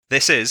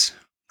This is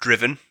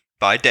Driven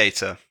by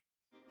Data,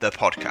 the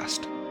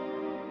podcast.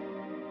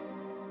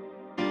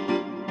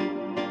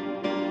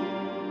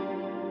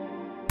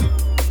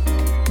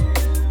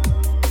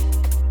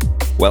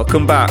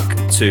 Welcome back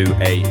to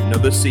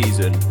another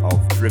season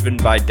of Driven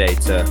by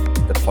Data,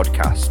 the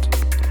podcast,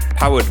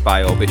 powered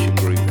by Orbition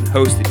Group and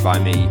hosted by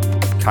me,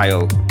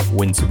 Kyle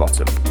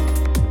Winterbottom.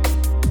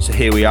 So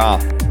here we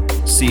are,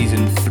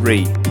 season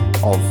 3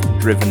 of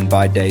Driven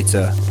by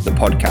Data, the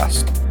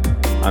podcast.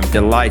 I'm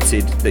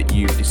delighted that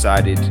you've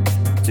decided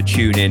to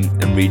tune in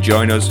and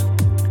rejoin us.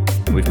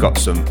 We've got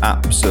some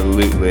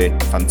absolutely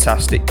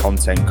fantastic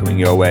content coming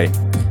your way.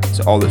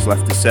 So all that's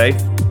left to say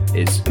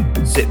is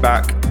sit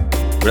back,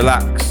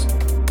 relax,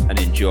 and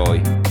enjoy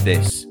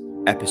this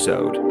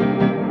episode.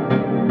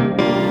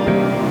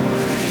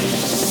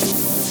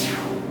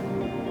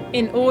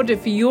 In order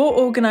for your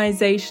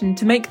organisation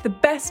to make the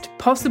best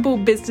possible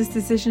business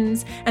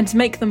decisions and to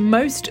make the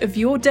most of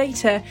your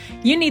data,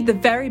 you need the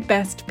very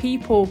best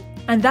people.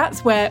 And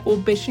that's where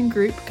Orbition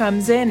Group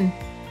comes in.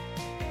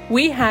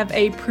 We have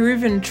a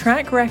proven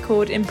track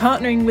record in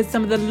partnering with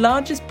some of the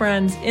largest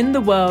brands in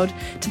the world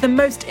to the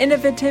most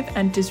innovative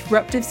and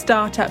disruptive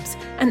startups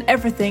and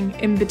everything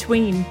in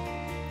between.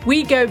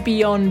 We go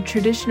beyond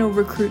traditional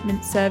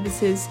recruitment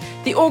services.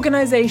 The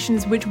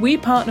organisations which we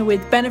partner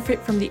with benefit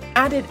from the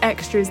added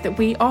extras that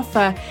we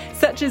offer,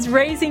 such as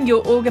raising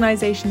your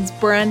organisation's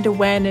brand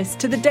awareness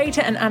to the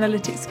data and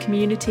analytics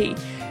community,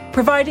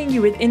 providing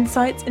you with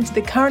insights into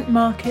the current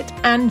market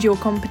and your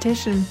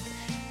competition,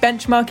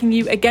 benchmarking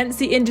you against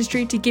the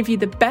industry to give you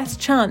the best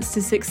chance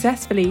to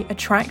successfully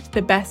attract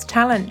the best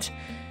talent.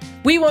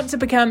 We want to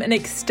become an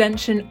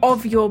extension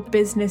of your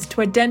business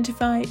to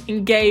identify,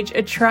 engage,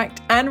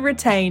 attract, and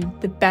retain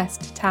the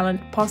best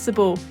talent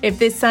possible. If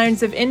this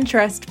sounds of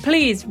interest,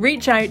 please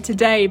reach out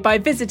today by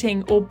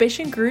visiting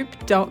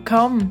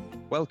orbitiongroup.com.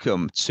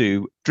 Welcome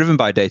to Driven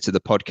by Data,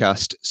 the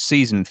podcast,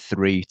 season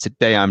 3.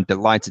 Today, I'm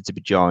delighted to be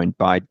joined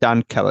by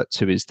Dan Kellet,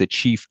 who is the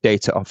Chief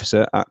Data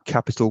Officer at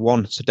Capital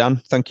One. So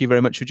Dan, thank you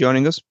very much for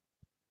joining us.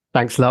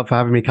 Thanks a lot for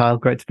having me, Kyle.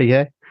 Great to be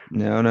here.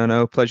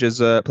 No.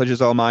 Pleasure's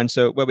all mine.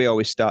 So where we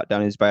always start,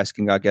 Dan, is by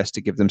asking our guests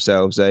to give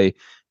themselves a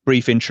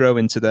brief intro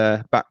into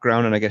their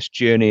background and I guess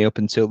journey up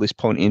until this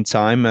point in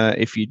time,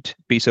 if you'd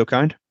be so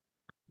kind.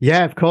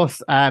 Yeah, of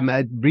course.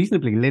 A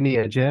reasonably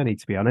linear journey,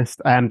 to be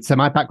honest. So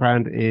my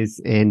background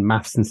is in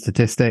maths and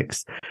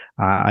statistics.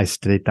 I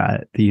studied that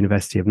at the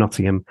University of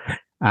Nottingham.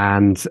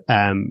 And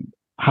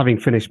having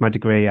finished my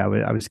degree,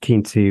 I was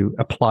keen to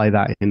apply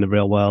that in the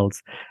real world.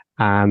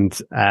 And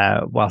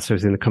whilst I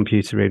was in the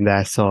computer room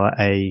there, saw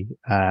a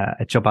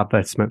job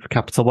advertisement for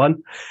Capital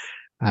One.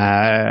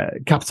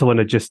 Capital One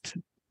had just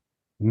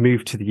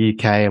moved to the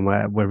UK and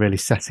we're really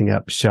setting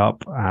up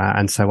shop.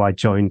 And so I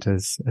joined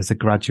as a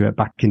graduate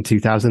back in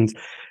 2000.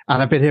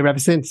 And I've been here ever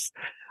since.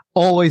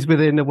 Always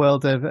within the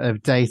world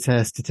of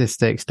data,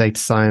 statistics, data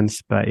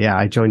science. But yeah,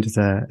 I joined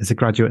as a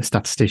graduate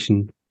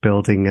statistician,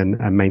 building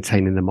and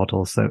maintaining the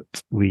models that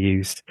we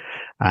used.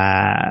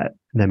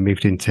 Then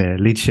moved into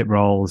leadership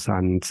roles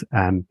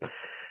and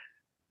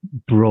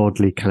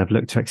broadly kind of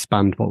looked to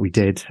expand what we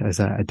did as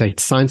a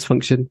data science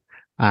function.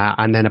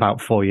 And then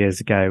about 4 years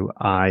ago,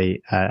 I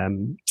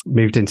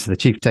moved into the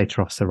Chief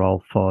Data Officer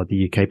role for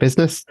the UK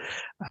business.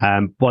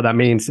 What that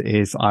means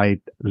is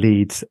I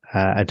lead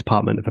a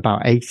department of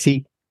about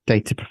 80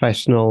 data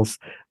professionals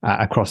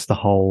across the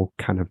whole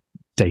kind of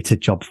data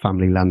job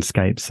family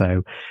landscape.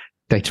 So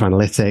data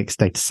analytics,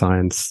 data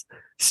science,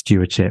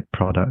 stewardship,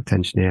 product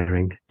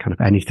engineering, kind of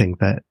anything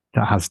that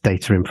has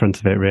data in front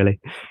of it, really.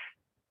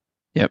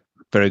 Yep,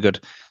 very good.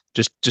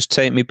 Just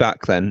take me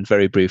back then,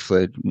 very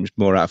briefly,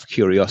 more out of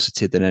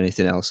curiosity than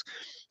anything else.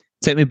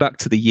 Take me back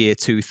to the year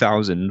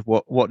 2000.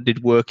 What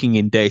did working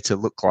in data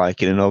look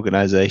like in an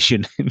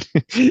organisation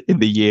in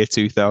the year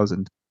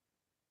 2000?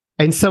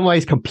 In some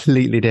ways,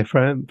 completely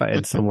different, but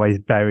in some ways,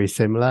 very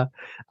similar.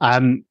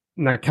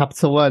 Now,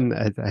 Capital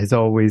One has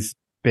always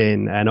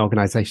been an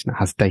organisation that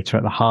has data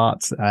at the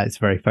heart. It's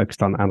very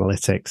focused on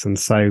analytics. And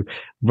so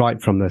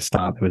right from the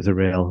start, there was a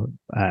real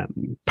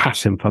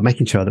passion for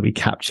making sure that we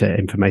capture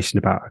information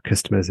about our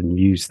customers and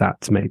use that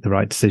to make the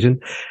right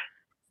decision.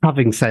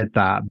 Having said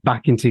that,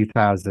 back in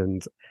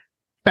 2000,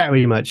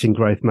 very much in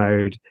growth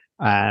mode,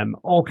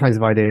 all kinds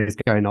of ideas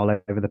going all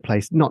over the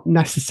place, not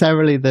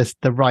necessarily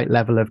the right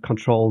level of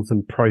controls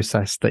and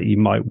process that you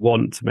might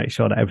want to make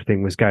sure that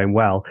everything was going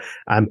well.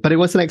 But it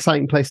was an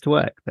exciting place to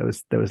work. There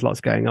was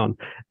lots going on.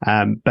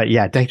 But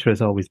yeah, data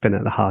has always been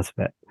at the heart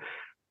of it.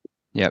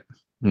 Yep.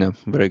 No,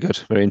 very good.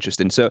 Very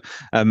interesting. So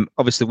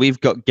obviously we've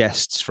got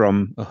guests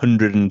from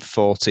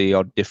 140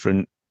 odd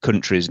different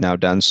countries now,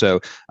 Dan. So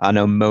I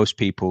know most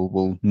people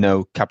will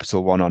know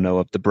Capital One or know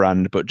of the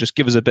brand, but just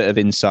give us a bit of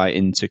insight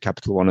into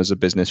Capital One as a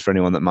business for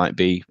anyone that might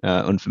be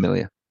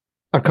unfamiliar.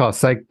 Of course.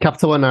 So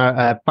Capital One are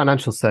a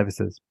financial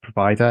services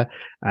provider,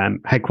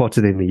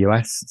 headquartered in the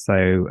US.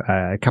 So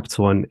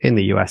Capital One in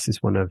the US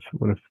is one of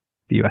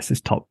the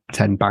US's top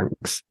 10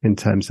 banks in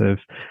terms of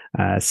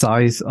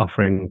size,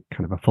 offering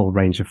kind of a full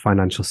range of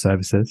financial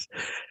services.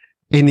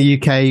 In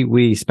the UK,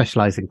 we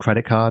specialize in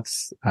credit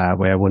cards.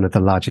 We're one of the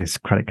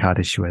largest credit card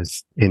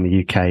issuers in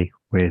the UK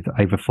with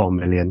over 4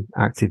 million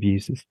active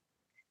users.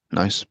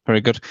 Nice.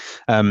 Very good.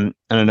 And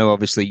I know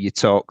obviously you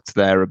talked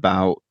there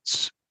about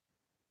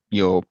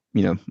your,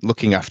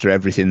 looking after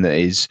everything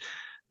that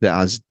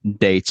has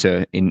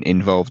data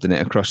involved in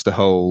it across the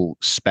whole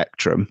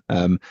spectrum.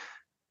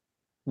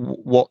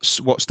 What's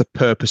the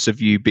purpose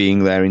of you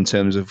being there in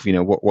terms of,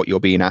 what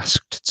you're being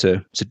asked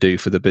to do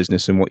for the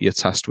business and what you're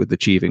tasked with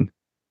achieving?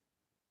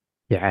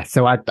 Yeah,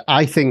 so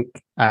I think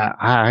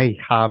I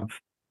have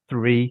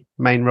three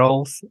main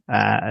roles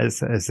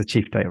as the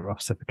Chief Data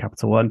Officer for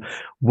Capital One.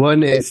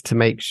 One is to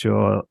make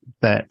sure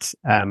that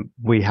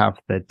we have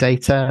the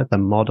data, the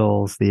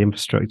models, the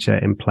infrastructure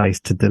in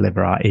place to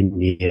deliver our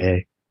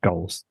in-year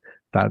goals.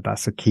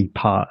 That's a key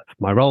part of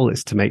my role,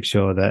 is to make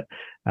sure that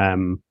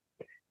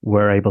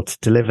we're able to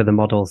deliver the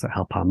models that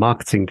help our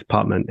marketing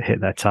department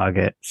hit their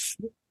targets.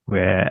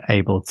 We're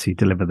able to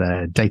deliver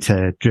the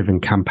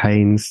data-driven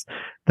campaigns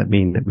that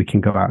mean that we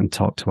can go out and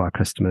talk to our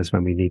customers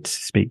when we need to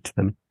speak to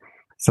them.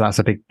 So that's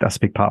a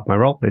big part of my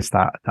role, is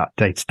that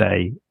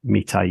day-to-day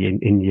meet our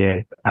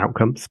in-year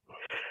outcomes.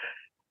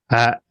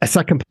 A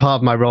second part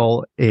of my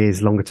role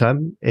is longer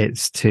term.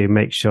 It's to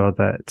make sure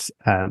that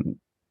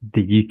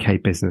the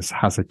UK business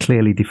has a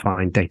clearly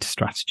defined data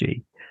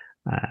strategy,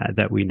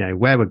 that we know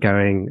where we're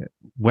going,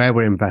 where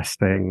we're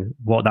investing,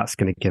 what that's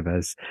going to give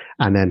us,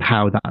 and then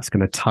how that's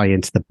going to tie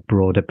into the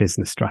broader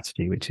business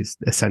strategy, which is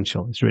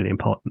essential. It's really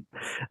important.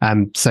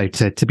 So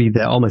to be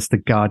almost the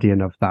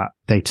guardian of that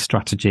data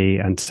strategy,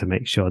 and to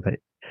make sure that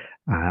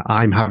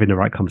I'm having the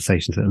right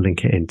conversations that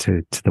link it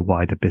into the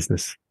wider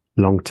business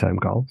long-term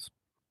goals.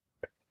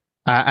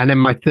 And then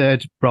my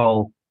third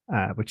role,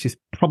 which is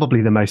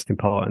probably the most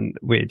important,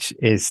 which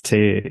is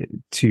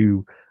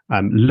to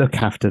look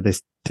after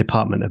this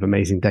department of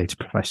amazing data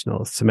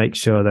professionals, to make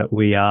sure that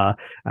we are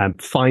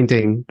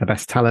finding the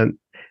best talent,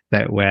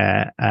 that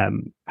we're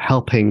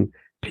helping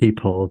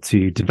people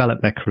to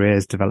develop their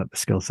careers, develop the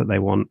skills that they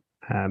want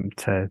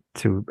to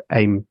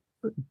aim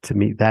to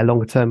meet their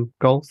longer term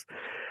goals,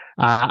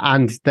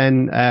 and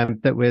then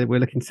that we're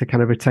looking to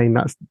kind of retain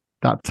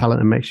that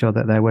talent and make sure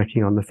that they're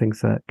working on the things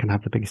that can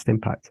have the biggest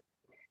impact.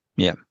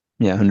 Yeah,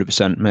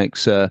 100%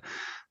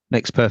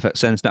 makes perfect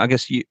sense. Now, I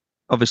guess you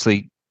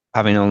obviously,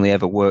 having only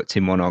ever worked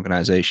in one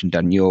organization,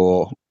 Dan,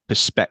 your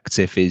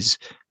perspective is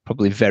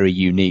probably very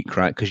unique,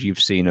 right? Because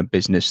you've seen a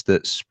business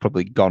that's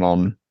probably gone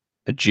on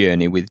a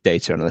journey with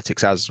data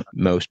analytics, as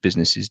most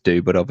businesses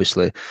do. But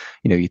obviously,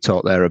 you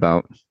talked there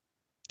about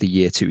the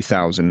year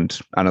 2000,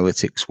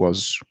 analytics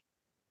was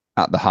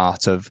at the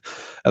heart of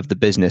the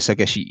business. I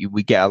guess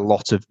we get a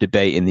lot of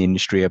debate in the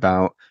industry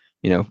about,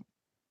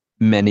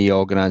 many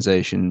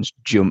organizations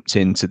jumped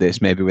into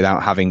this maybe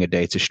without having a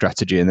data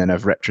strategy, and then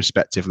have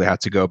retrospectively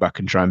had to go back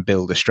and try and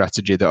build a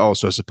strategy that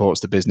also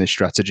supports the business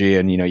strategy.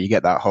 And, you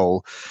get that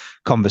whole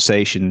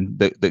conversation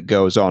that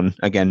goes on.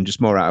 Again, just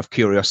more out of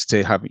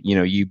curiosity,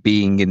 you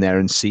being in there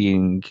and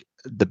seeing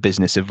the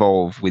business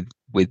evolve with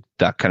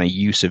that kind of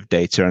use of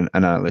data and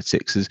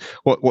analytics.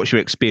 What's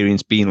your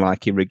experience been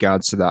like in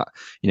regards to that,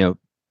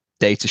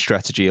 data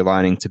strategy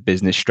aligning to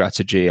business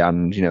strategy,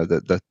 and,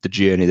 the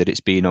journey that it's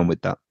been on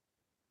with that?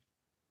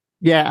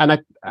 Yeah,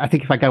 and I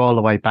think if I go all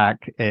the way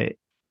back,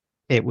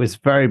 it was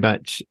very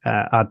much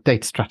our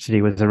data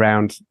strategy was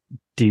around,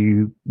 do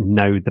you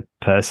know the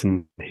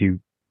person who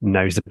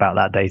knows about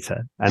that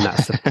data? And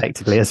that's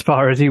effectively as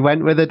far as you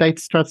went with a data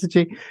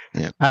strategy.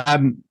 Yeah.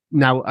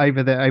 Now,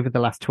 over the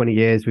last 20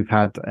 years, we've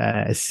had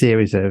a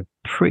series of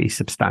pretty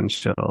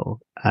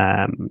substantial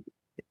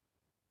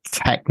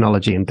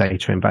technology and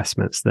data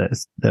investments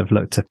that have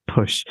looked to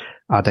push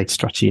our data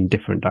strategy in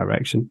different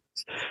directions.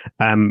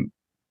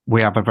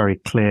 We have a very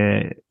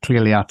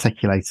clearly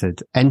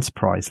articulated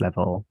enterprise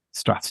level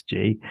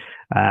strategy.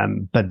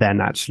 But then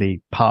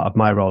actually part of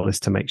my role is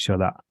to make sure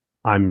that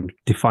I'm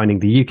defining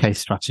the UK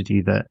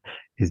strategy that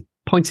is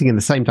pointing in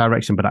the same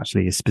direction, but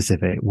actually is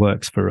specific,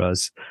 works for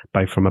us,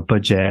 both from a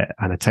budget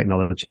and a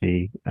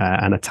technology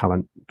and a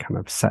talent kind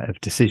of set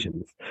of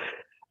decisions.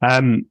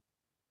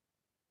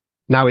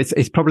 Now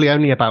it's probably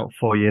only about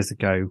 4 years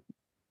ago,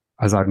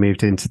 as I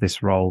moved into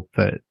this role,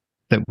 that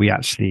we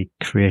actually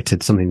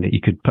created something that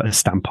you could put a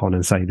stamp on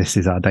and say, this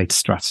is our data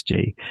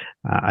strategy.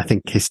 I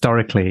think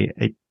historically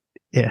it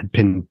had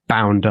been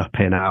bound up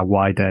in our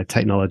wider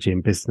technology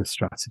and business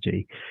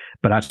strategy.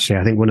 But actually,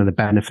 I think one of the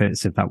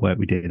benefits of that work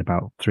we did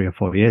about 3 or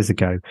 4 years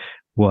ago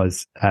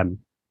was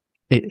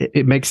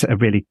it makes it a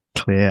really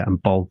clear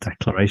and bold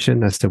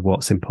declaration as to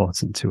what's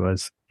important to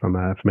us from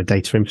a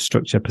data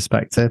infrastructure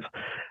perspective.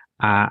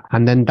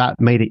 And then that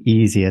made it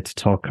easier to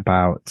talk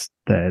about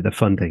the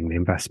funding, the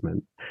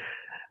investment.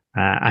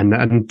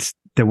 And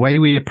the way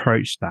we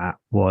approached that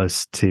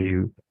was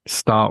to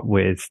start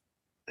with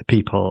the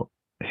people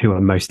who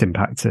are most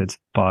impacted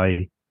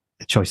by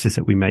the choices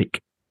that we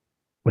make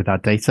with our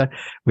data,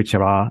 which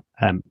are our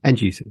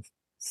end users.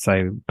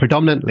 So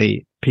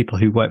predominantly people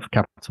who work for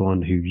Capital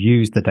one who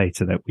use the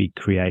data that we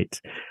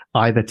create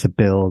either to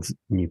build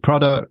new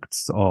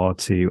products or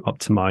to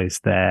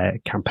optimize their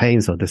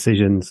campaigns or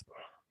decisions.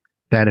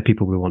 They're the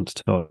people we want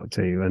to talk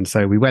to. And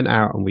so we went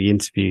out and we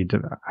interviewed,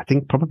 I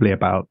think probably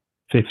about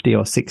 50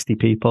 or 60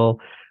 people,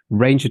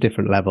 range of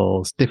different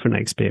levels, different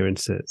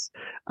experiences,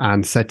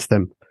 and said to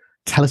them,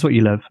 tell us what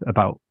you love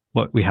about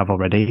what we have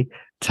already.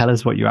 Tell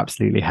us what you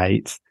absolutely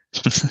hate.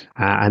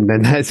 And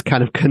then let's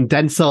kind of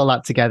condense all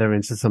that together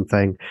into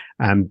something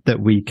that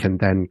we can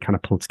then kind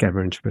of pull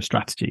together into a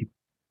strategy.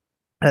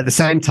 At the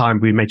same time,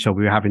 we made sure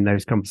we were having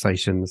those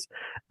conversations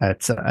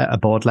at a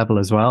board level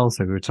as well.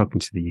 So we were talking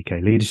to the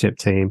UK leadership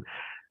team,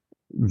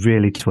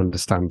 really to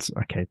understand,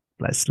 okay,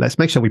 let's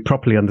make sure we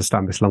properly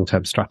understand this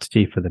long-term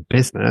strategy for the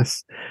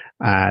business,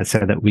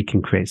 so that we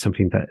can create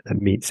something that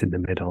meets in the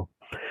middle.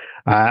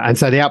 And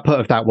so the output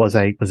of that was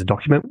a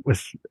document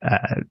with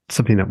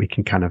something that we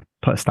can kind of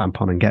put a stamp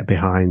on and get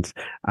behind.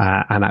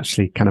 And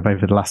actually, kind of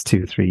over the last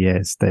 2 or 3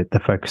 years,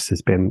 the focus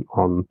has been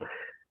on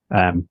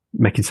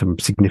making some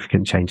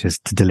significant changes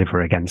to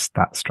deliver against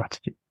that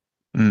strategy.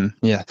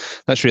 Yeah,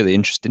 that's really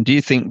interesting. Do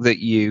you think that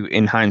you,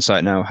 in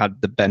hindsight now,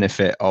 had the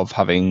benefit of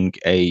having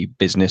a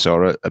business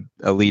or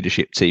a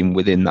leadership team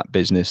within that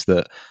business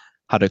that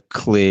had a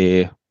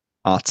clear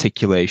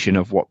articulation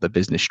of what the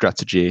business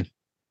strategy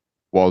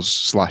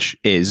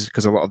was/is?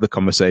 Because a lot of the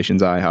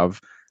conversations I have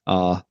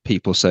are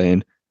people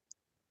saying,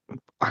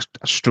 I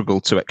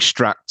struggle to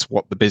extract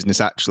what the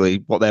business actually,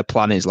 what their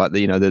plan is. Like,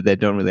 they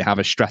don't really have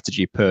a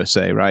strategy per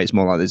se, right? It's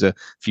more like there's a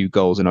few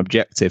goals and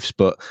objectives,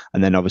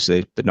 and then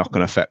obviously the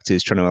knock-on effect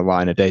is trying to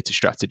align a data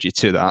strategy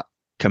to that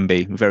can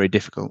be very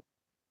difficult.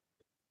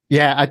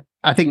 Yeah,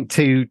 I think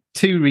two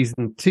ways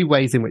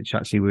in which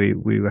actually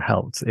we were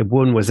helped.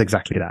 One was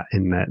exactly that,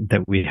 in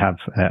that we have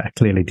a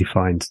clearly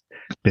defined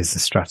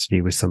business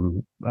strategy with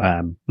some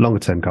longer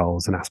term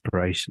goals and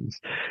aspirations.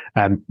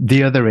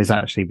 The other is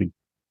actually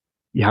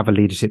you have a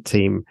leadership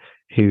team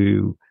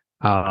who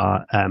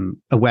are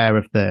aware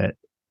of the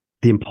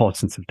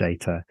importance of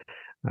data.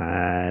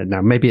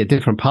 Now, maybe at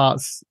different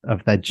parts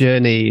of their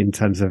journey in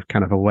terms of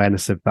kind of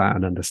awareness of that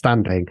and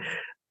understanding.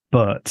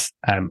 But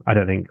I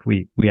don't think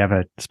we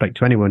ever spoke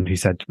to anyone who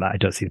said, I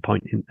don't see the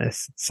point in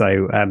this.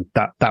 So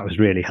that was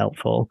really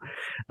helpful.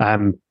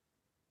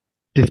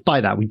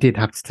 Despite that, we did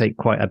have to take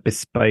quite a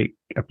bespoke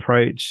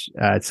approach.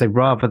 So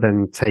rather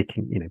than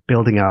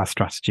building our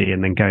strategy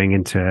and then going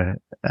into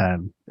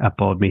a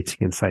board meeting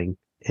and saying,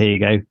 here you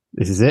go,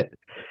 this is it,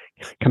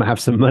 can I have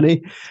some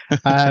money?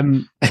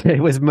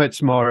 It was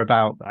much more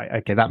about,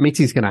 okay, that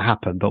meeting's going to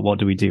happen, but what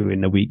do we do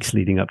in the weeks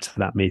leading up to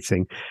that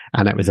meeting?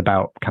 And it was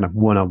about kind of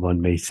one-on-one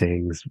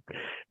meetings,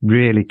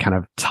 really kind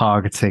of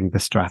targeting the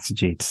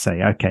strategy to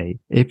say, okay,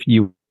 if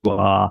you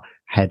are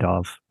head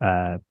of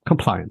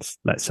compliance,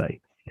 let's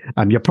say,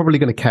 you're probably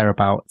going to care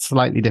about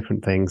slightly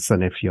different things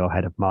than if you're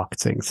head of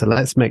marketing. So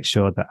let's make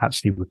sure that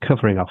actually we're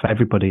covering off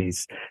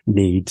everybody's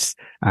needs,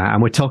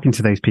 and we're talking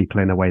to those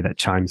people in a way that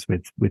chimes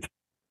with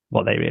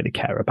what they really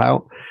care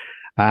about.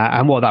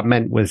 And what that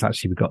meant was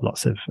actually we got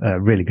lots of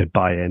really good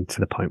buy-in, to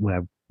the point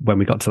where when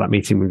we got to that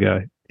meeting, we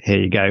go, here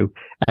you go.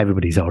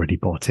 Everybody's already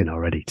bought in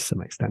already to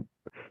some extent.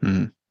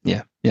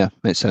 Yeah,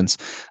 makes sense.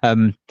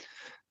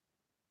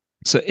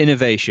 So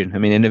innovation,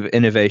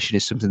 innovation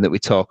is something that we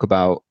talk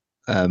about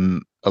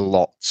a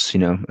lot,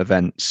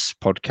 events,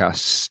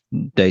 podcasts,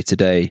 day to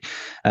day,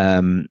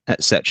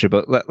 etc.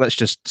 But let's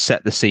just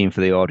set the scene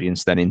for the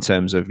audience then, in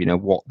terms of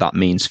what that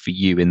means for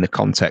you in the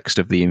context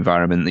of the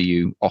environment that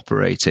you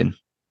operate in.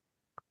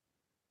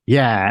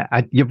 Yeah,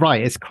 you're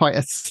right. It's quite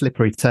a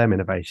slippery term,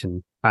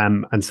 innovation.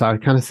 And so I'm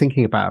kind of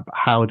thinking about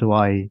how do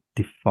I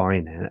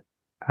define it?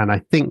 And I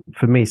think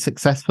for me,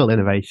 successful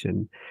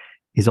innovation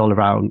is all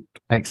around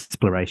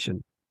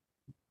exploration.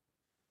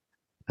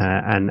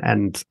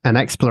 And an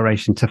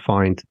exploration to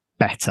find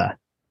better,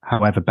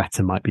 however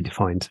better might be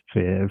defined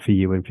for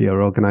you and for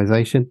your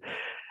organization.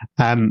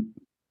 I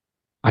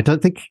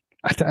don't think,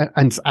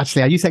 and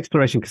actually I use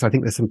exploration because I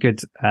think there's some good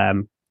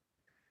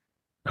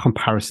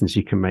comparisons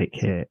you can make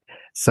here.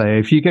 So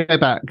if you go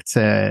back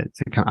to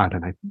kind of, I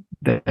don't know,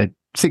 the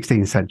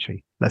 16th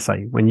century, let's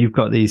say, when you've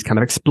got these kind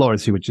of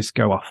explorers who would just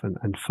go off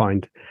and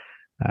find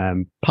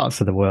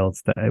parts of the world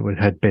that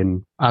had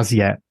been as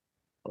yet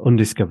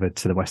undiscovered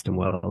to the Western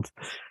world.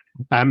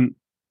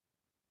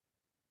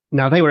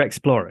 Now they were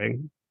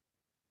exploring,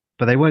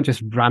 but they weren't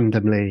just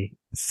randomly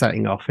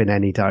setting off in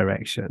any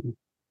direction.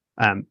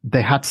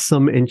 They had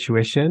some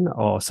intuition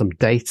or some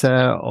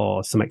data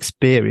or some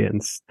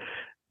experience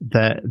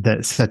that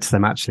said to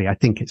them, actually, I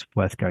think it's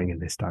worth going in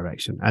this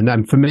direction.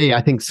 And for me,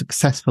 I think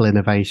successful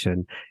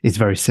innovation is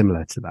very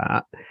similar to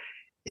that.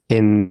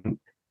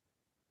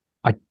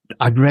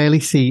 I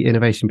rarely see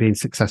innovation being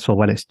successful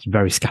when it's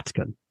very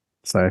scattergun.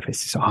 So if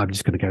it's just, I'm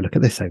just going to go look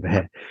at this over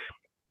here.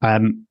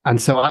 And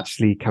so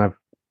actually kind of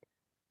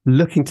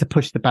looking to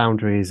push the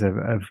boundaries of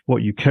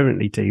what you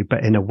currently do,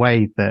 but in a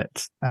way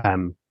that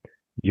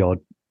your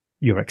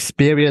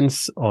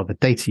experience or the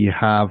data you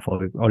have,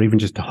 or even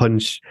just a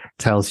hunch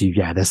tells you,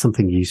 yeah, there's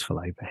something useful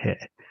over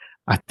here.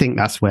 I think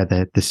that's where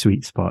the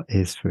sweet spot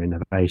is for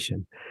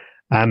innovation.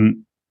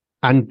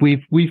 And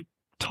we've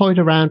toyed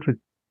around with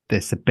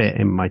this a bit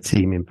in my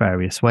team in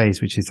various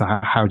ways, which is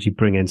how do you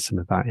bring in some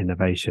of that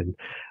innovation?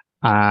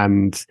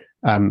 And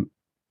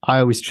I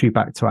always true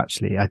back to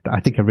actually, I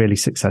think a really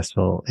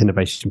successful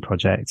innovation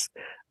project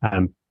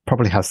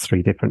probably has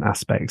three different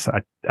aspects.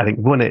 I think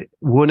one,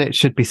 it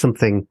should be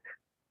something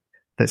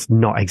that's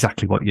not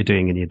exactly what you're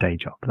doing in your day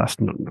job. That's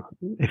not,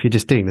 if you're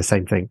just doing the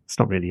same thing, it's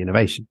not really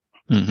innovation.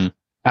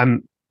 Mm-hmm.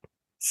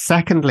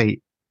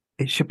 Secondly,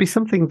 it should be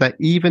something that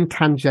even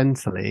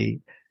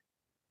tangentially,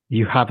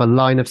 you have a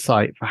line of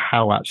sight for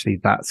how actually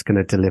that's going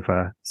to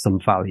deliver some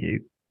value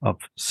of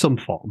some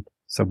form.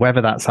 So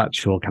whether that's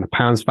actual kind of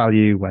pounds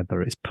value,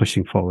 whether it's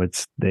pushing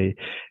forwards the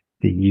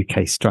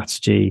UK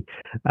strategy,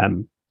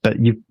 but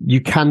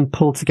you can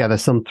pull together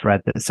some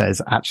thread that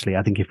says, actually,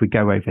 I think if we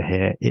go over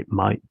here, it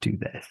might do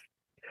this.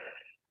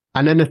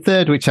 And then the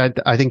third, which I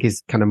think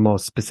is kind of more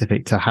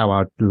specific to how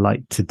I'd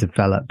like to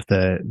develop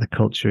the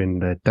culture in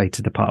the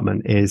data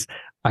department, is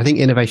I think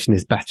innovation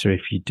is better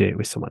if you do it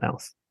with someone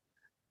else.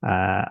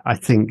 I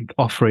think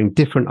offering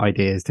different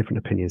ideas, different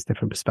opinions,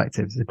 different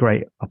perspectives is a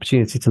great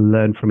opportunity to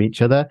learn from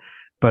each other,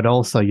 but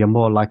also you're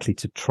more likely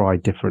to try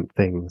different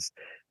things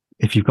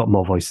if you've got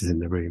more voices in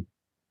the room.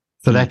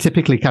 So they're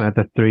typically kind of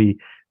the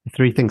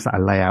three things that I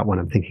lay out when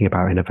I'm thinking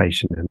about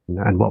innovation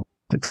and what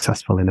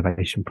successful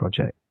innovation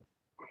project.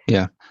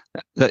 Yeah,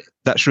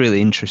 that's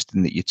really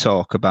interesting that you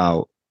talk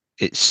about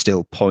it's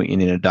still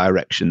pointing in a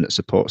direction that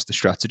supports the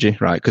strategy,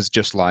 right? Because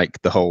just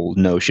like the whole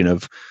notion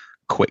of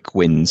quick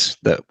wins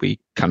that we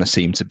kind of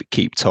seem to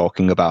keep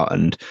talking about,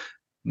 and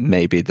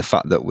maybe the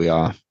fact that we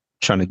are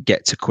trying to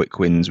get to quick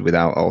wins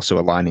without also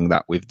aligning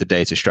that with the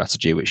data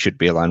strategy, which should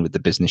be aligned with the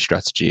business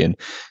strategy, and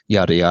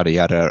yada, yada,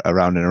 yada,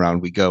 around and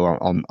around we go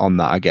on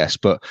that, I guess.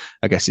 But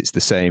I guess it's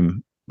the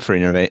same for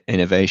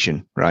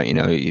innovation, right? You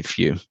know, if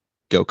you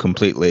go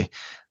completely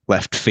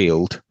left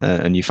field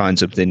and you find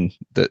something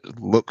that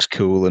looks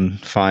cool and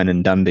fine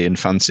and dandy and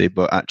fancy,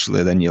 but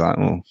actually then you're like,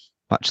 well,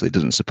 actually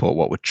doesn't support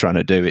what we're trying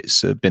to do.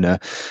 It's been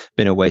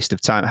a waste of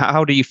time.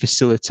 How do you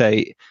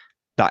facilitate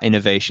that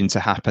innovation to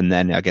happen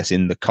then, I guess,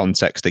 in the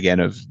context again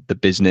of the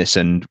business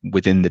and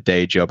within the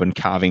day job, and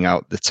carving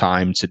out the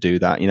time to do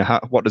that? You know,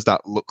 what does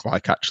that look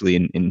like actually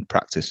in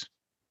practice?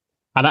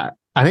 And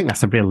I think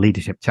that's a real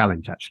leadership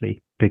challenge,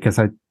 actually, because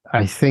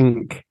I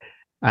think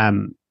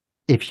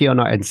if you're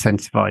not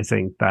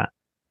incentivizing that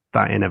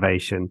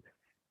innovation,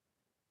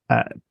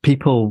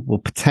 people will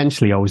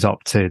potentially always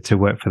opt to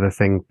work for the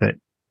thing that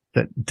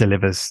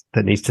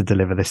needs to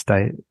deliver this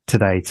day,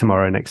 today,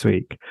 tomorrow, next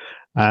week.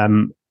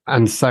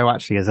 And so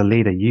actually as a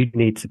leader, you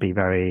need to be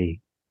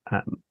very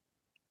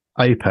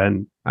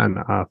open and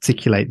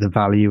articulate the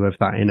value of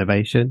that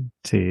innovation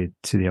to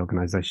the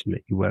organization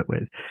that you work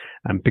with.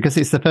 Because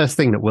it's the first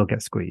thing that will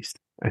get squeezed.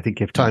 I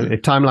think if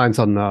timelines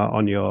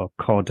on your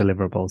core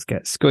deliverables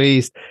get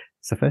squeezed,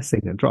 it's the first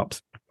thing that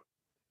drops.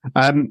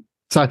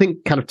 So I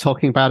think kind of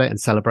talking about it and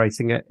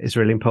celebrating it is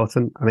really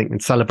important. I think in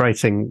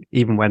celebrating,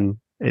 even when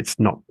it's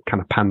not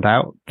kind of panned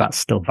out, that's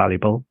still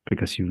valuable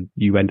because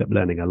you end up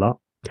learning a lot.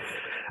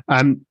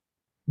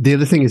 The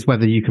other thing is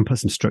whether you can put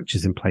some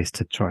structures in place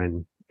to try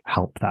and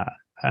help that.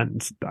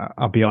 And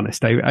I'll be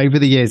honest, over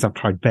the years, I've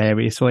tried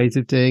various ways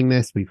of doing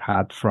this. We've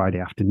had Friday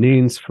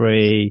afternoons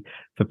free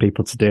for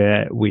people to do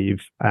it.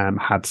 We've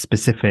had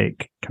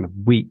specific kind of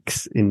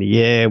weeks in the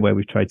year where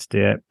we've tried to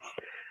do it.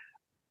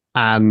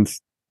 And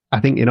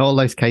I think in all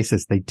those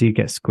cases, they do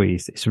get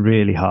squeezed. It's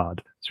really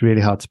hard. It's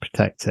really hard to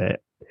protect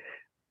it.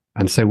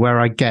 And so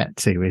where I get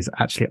to is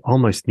actually it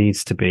almost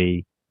needs to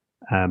be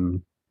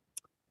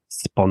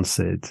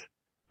sponsored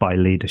by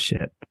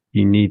leadership.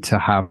 You need to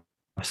have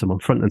someone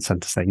front and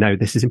center say, no,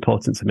 this is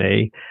important to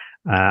me.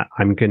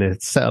 I'm going to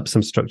set up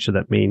some structure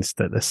that means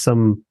that there's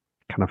some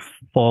kind of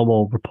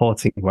formal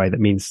reporting way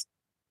that means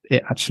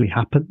it actually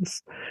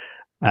happens.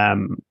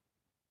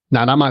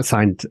 Now that might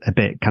sound a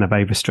bit kind of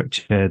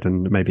overstructured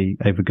and maybe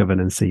over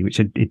governance-y,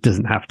 which it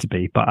doesn't have to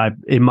be. But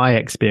in my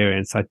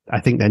experience, I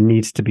think there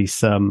needs to be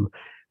some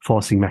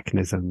forcing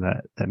mechanism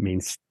that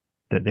means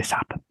that this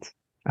happens.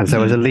 And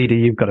so as a leader,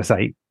 you've got to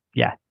say,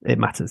 yeah, it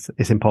matters.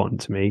 It's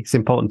important to me. It's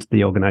important to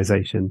the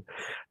organization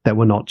that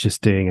we're not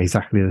just doing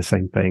exactly the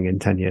same thing in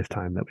 10 years'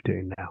 time that we're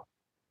doing now.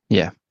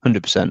 Yeah,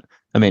 100%.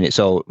 I mean, it's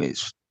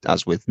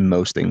as with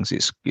most things,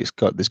 there's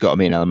got to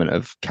be an element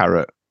of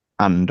carrot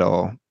and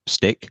or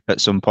stick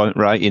at some point,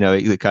 right? You know,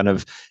 it kind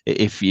of,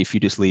 if you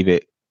just leave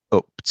it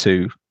up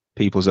to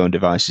people's own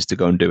devices to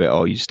go and do it,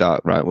 or you start,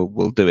 right,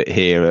 we'll do it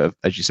here.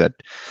 As you said,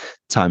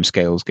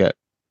 timescales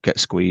get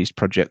squeezed,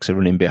 projects are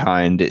running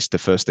behind. It's the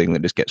first thing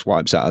that just gets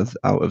wiped out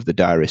of the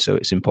diary. So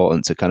it's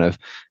important to kind of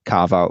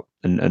carve out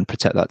and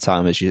protect that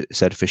time, as you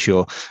said, for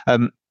sure.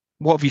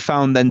 What have you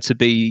found then to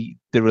be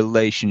the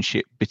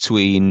relationship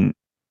between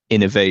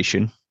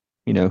innovation,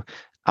 you know,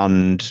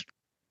 and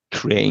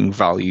creating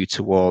value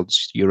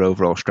towards your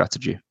overall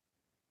strategy?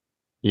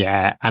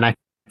 Yeah, and I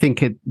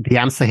think the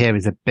answer here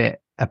is a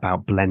bit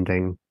about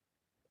blending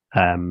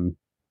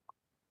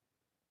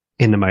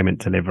in the moment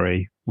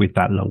delivery with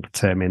that longer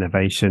term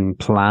innovation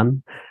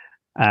plan.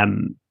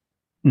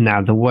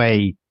 Now, the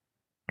way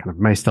kind of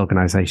most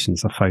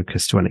organizations are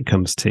focused when it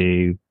comes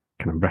to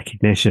kind of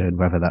recognition,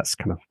 whether that's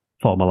kind of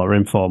formal or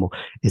informal,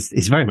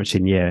 is very much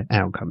in year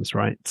outcomes,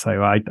 right?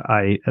 So I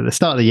at the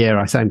start of the year,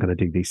 I say I'm going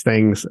to do these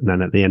things. And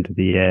then at the end of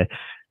the year,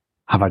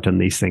 have I done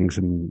these things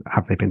and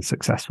have they been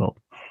successful?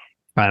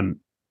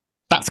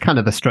 That's kind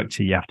of the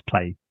structure you have to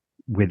play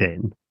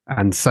within.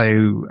 And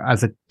so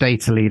as a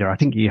data leader, I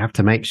think you have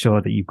to make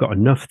sure that you've got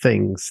enough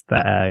things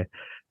that are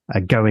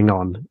going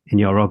on in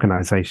your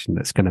organization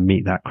that's going to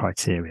meet that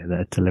criteria, that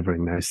are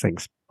delivering those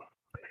things.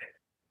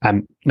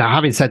 Now,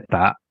 having said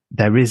that,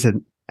 there is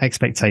an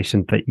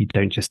expectation that you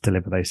don't just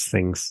deliver those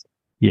things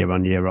year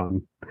on year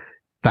on.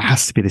 There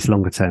has to be this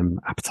longer term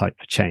appetite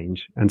for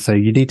change. And so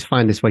you need to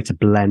find this way to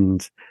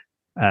blend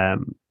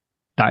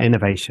that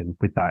innovation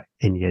with that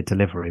in-year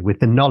delivery, with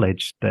the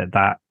knowledge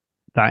that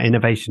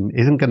innovation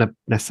isn't going to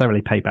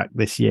necessarily pay back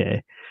this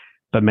year,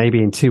 but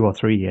maybe in 2 or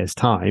 3 years'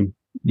 time,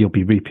 you'll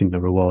be reaping the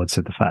rewards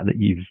of the fact that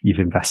you've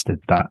invested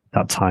that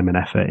time and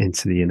effort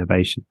into the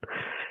innovation.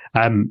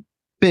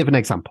 Bit of an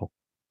example.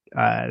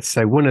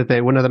 So one of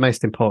the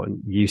most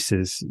important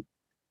uses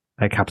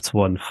at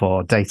Capital One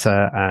for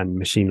data and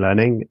machine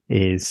learning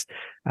is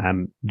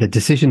the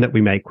decision that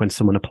we make when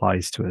someone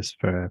applies to us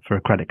for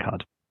a credit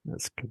card.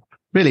 That's a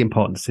really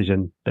important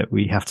decision that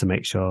we have to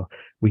make sure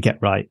we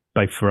get right,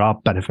 both for our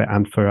benefit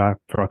and for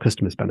our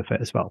customers'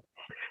 benefit as well.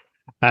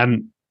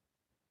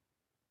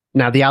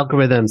 Now, the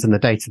algorithms and the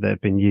data that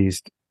have been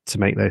used to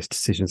make those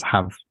decisions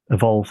have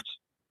evolved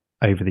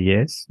over the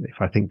years. If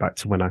I think back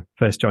to when I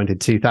first joined in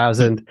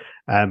 2000,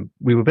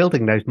 we were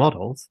building those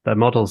models. The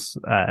models,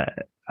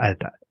 the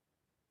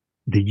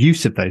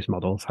use of those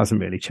models hasn't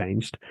really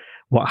changed.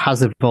 What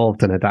has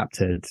evolved and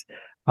adapted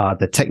are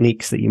the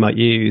techniques that you might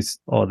use,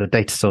 or the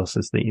data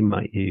sources that you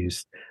might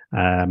use,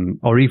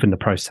 or even the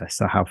process,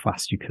 so how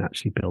fast you can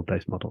actually build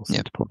those models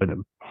and deploy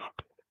them.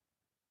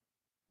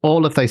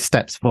 All of those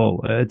steps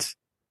forward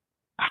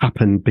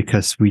happened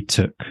because we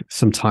took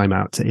some time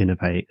out to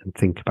innovate and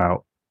think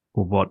about,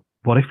 well,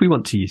 what if we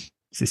want to use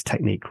this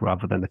technique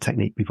rather than the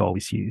technique we've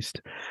always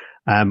used?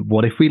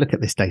 What if we look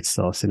at this data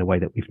source in a way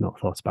that we've not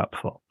thought about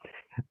before?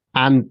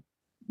 And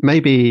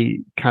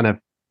maybe kind of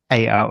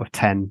 8 out of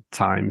 10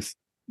 times,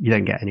 you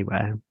don't get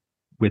anywhere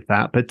with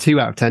that, but 2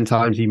 out of 10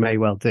 times you may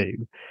well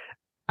do.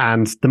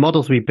 And the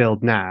models we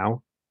build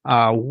now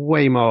are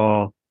way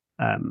more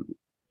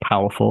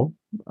powerful,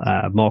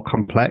 more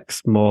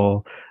complex,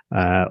 more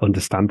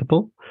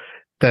understandable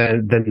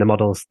than the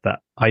models that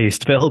I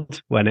used to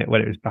build when it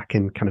was back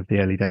in kind of the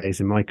early days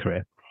in my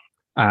career.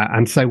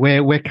 And so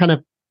we're kind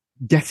of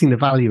getting the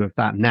value of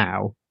that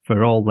now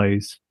for all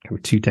those kind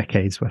of 2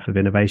 decades worth of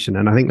innovation.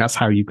 And I think that's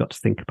how you've got to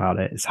think about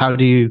it. It's how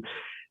do you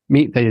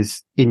meet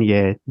those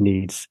in-year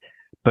needs,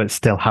 but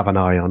still have an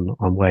eye on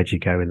where do you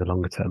go in the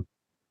longer term.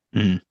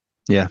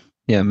 Yeah,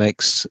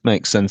 makes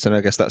sense. And I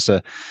guess that's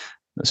a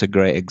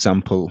great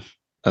example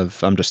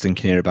of, I'm just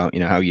thinking here about,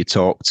 how you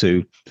talk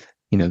to,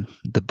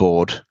 the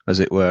board, as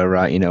it were,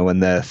 right? When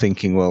they're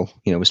thinking, well,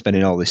 we're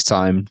spending all this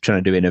time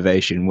trying to do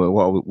innovation.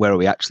 Well, where are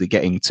we actually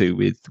getting to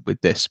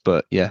with this?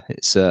 But yeah,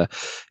 it's a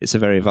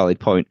very valid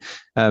point.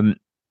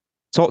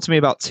 Talk to me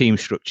about team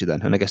structure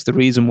then. And I guess the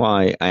reason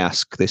why I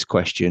ask this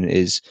question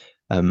is,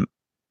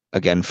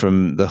 again,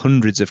 from the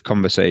hundreds of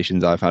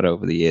conversations I've had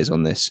over the years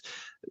on this,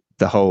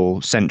 the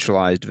whole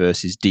centralised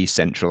versus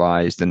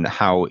decentralised, and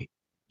how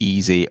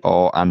easy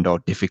or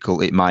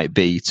difficult it might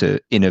be to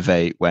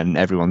innovate when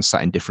everyone's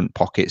sat in different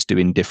pockets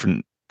doing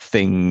different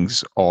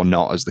things, or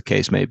not, as the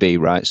case may be,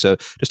 right? So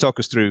just talk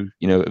us through,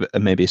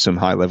 maybe some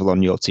high level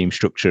on your team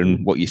structure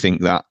and what you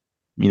think that,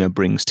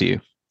 brings to you.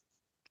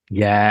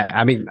 Yeah,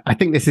 I mean, I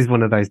think this is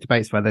one of those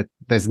debates where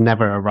there's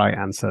never a right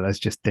answer. There's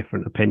just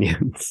different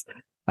opinions.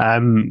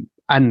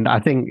 And I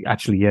think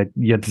actually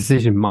your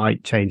decision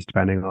might change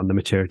depending on the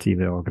maturity of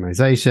the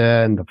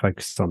organization, the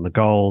focus on the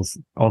goals,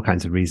 all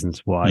kinds of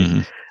reasons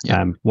why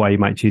you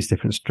might choose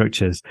different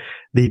structures.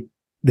 The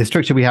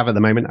structure we have at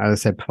the moment, as I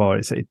said before,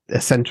 it's a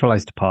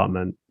centralized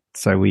department.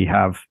 So we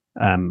have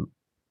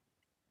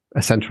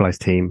a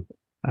centralized team,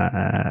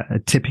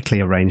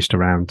 typically arranged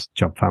around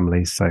job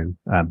families. So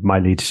my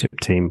leadership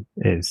team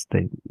is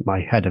my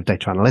head of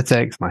data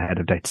analytics, my head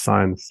of data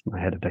science, my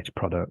head of data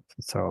product,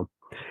 and so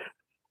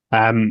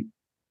on.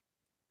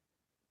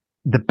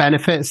 The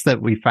benefits that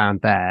we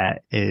found there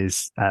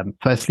is,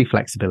 firstly,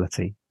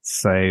 flexibility.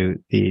 So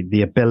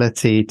the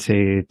ability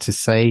to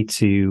say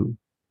to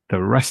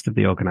the rest of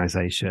the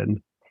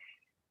organization,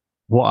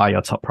 what are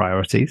your top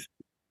priorities?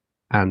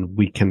 And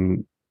we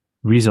can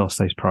resource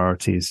those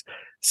priorities,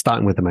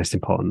 starting with the most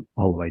important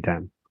all the way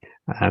down.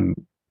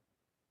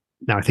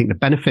 Now, I think the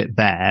benefit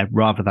there,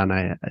 rather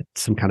than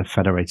some kind of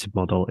federated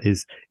model,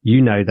 is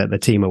that the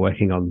team are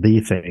working on the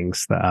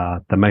things that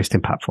are the most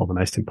impactful, the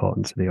most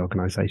important to the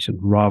organization,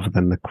 rather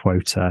than the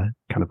quota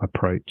kind of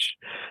approach.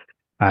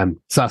 So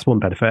that's one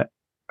benefit.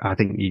 I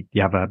think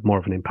you have more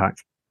of an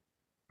impact.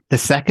 The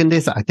second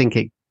is, I think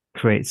it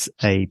creates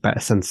a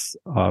better sense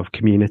of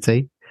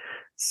community.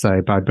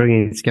 So by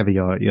bringing together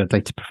your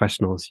data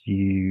professionals,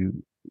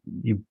 you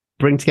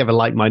bring together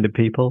like-minded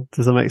people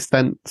to some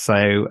extent.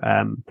 So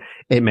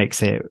it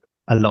makes it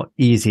a lot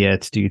easier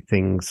to do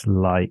things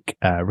like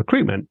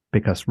recruitment,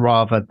 because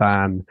rather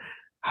than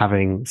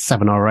having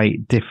 7 or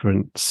 8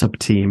 different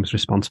sub-teams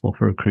responsible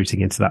for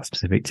recruiting into that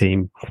specific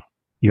team,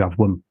 you have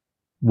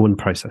one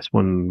process,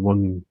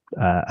 one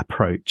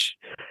approach.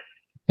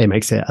 It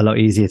makes it a lot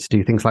easier to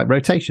do things like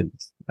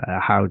rotations.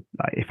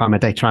 If I'm a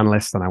data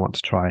analyst and I want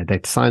to try a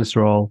data science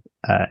role,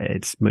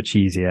 it's much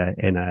easier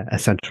in a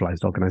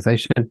centralized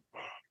organization.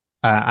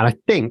 And I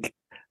think,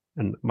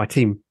 and my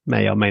team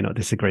may or may not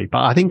disagree,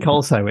 but I think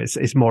also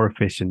it's more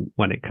efficient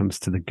when it comes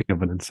to the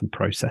governance and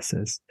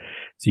processes.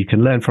 So you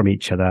can learn from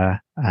each other,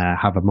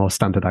 have a more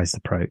standardized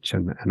approach,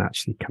 and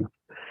actually kind of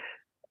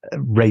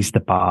raise the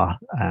bar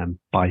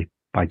by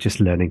just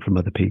learning from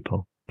other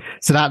people.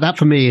 So that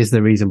for me is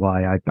the reason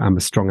why I'm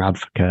a strong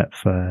advocate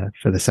for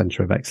the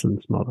Centre of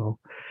Excellence model.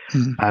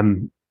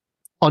 On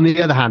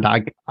the other hand,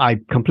 I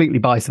completely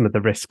buy some of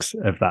the risks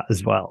of that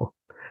as well.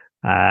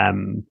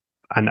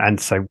 And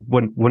so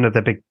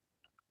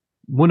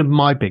one of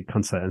my big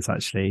concerns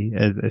actually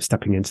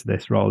stepping into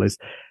this role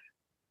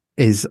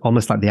is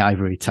almost like the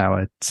ivory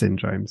tower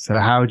syndrome. So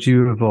how do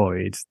you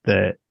avoid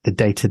the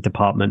data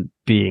department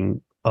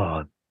being,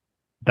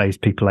 those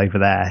people over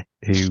there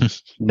who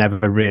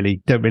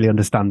don't really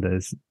understand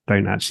us,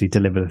 don't actually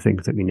deliver the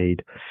things that we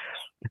need?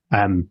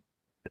 And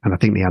I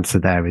think the answer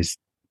there is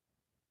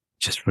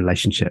just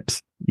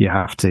relationships. You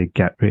have to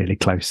get really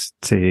close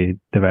to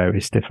the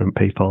various different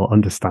people,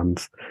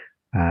 understand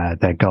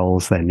their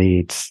goals, their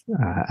needs,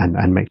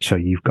 and make sure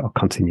you've got a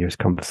continuous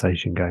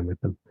conversation going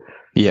with them.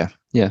 Yeah.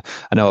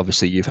 I know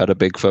obviously you've had a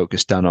big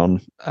focus down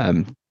on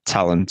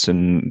talent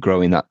and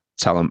growing that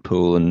talent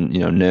pool and,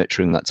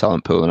 nurturing that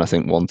talent pool. And I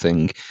think one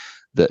thing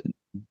that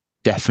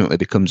definitely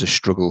becomes a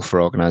struggle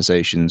for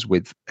organizations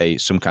with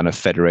some kind of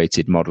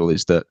federated model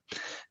is that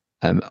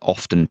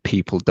often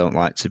people don't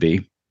like to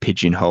be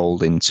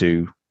pigeonholed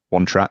into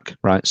one track,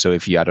 right? So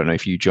if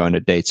you join a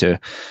data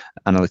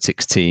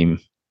analytics team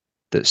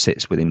that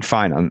sits within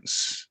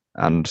finance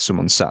and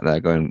someone sat there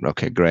going,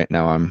 okay, great,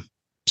 now I'm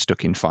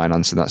stuck in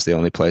finance and that's the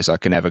only place I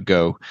can ever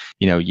go.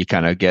 You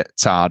kind of get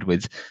tarred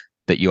with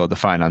that you're the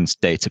finance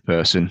data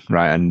person,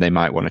 right? And they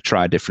might want to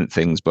try different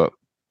things, but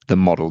the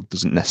model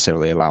doesn't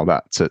necessarily allow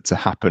that to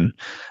happen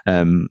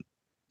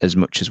as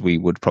much as we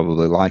would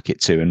probably like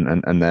it to.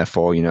 And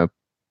therefore,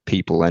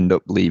 people end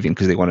up leaving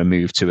because they want to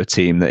move to a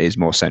team that is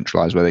more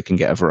centralized, where they can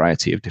get a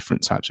variety of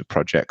different types of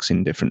projects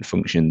in different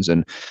functions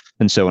and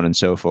so on and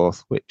so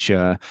forth, which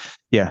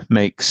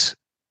makes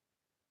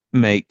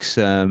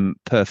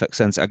perfect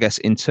sense. I guess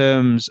in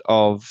terms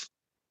of,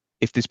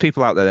 if there's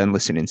people out there then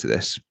listening to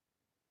this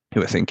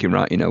who are thinking,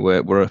 right,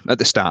 we're at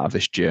the start of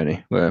this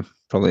journey, we're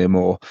probably a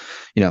more,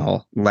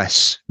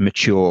 less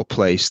mature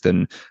place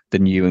than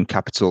you and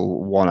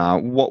Capital One are.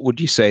 What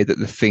would you say that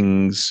the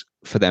things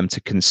for them to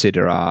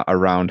consider are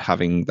around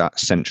having that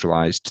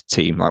centralized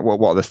team? Like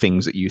what are the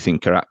things that you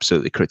think are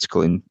absolutely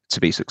critical to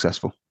be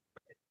successful?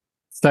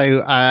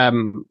 So,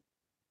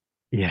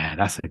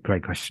 that's a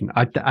great question.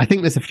 I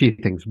think there's a few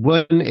things.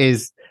 One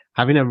is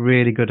having a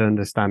really good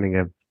understanding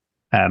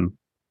of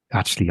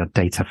actually your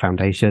data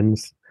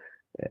foundations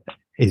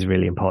is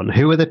really important.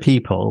 Who are the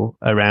people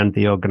around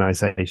the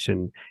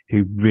organization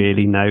who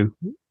really know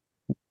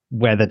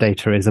where the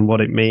data is and what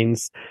it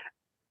means?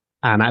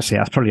 And actually,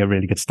 that's probably a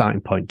really good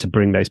starting point to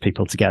bring those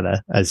people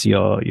together as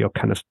your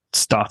kind of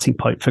starting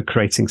point for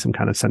creating some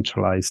kind of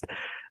centralized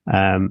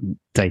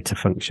data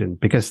function,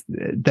 because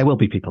there will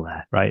be people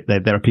there, right?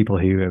 There are people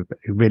who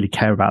really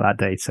care about that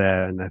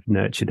data and have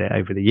nurtured it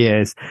over the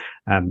years.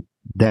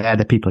 They're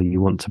the people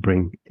you want to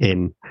bring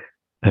in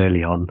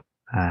early on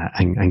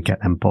and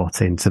get them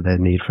bought into the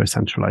need for a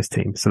centralized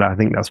team. So I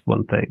think that's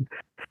one thing.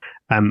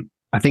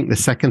 I think the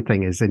second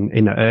thing is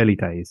in the early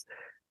days,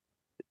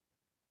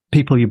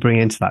 people you bring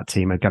into that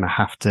team are going to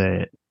have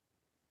to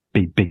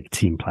be big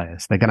team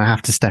players. They're going to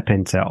have to step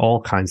into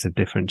all kinds of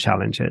different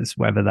challenges,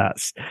 whether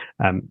that's,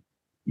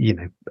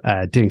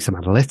 doing some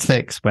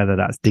analytics, whether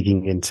that's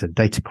digging into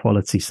data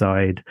quality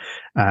side.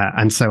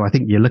 And so I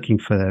think you're looking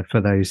for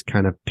those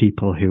kind of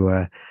people who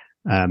are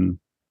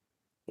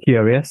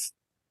curious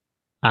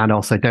and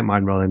also don't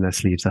mind rolling their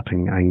sleeves up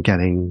and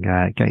getting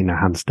their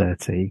hands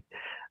dirty.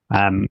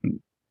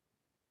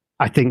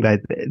 I think that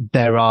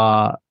there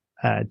are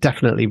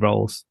definitely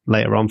roles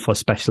later on for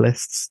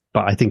specialists,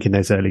 but I think in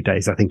those early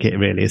days, I think it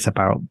really is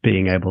about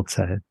being able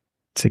to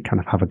kind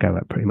of have a go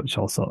at pretty much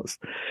all sorts.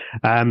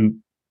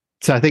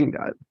 So I think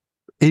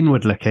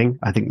inward looking,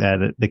 I think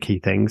they're the key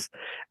things.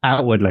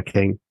 Outward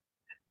looking,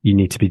 you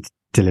need to be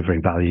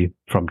delivering value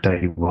from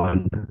day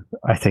one,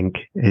 I think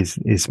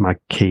is my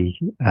key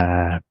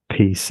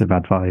piece of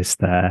advice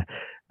there.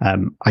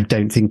 I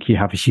don't think you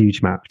have a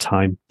huge amount of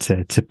time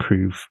to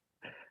prove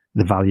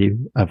the value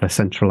of a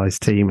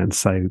centralized team. And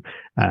so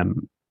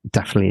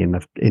definitely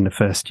in the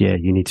first year,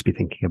 you need to be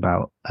thinking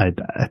about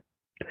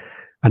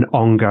an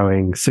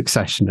ongoing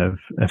succession of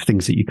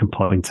things that you can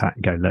point at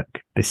and go, look,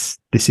 this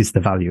is the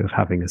value of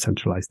having a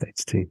centralized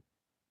data team.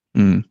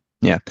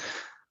 Yeah.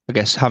 I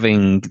guess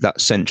having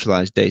that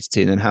centralized data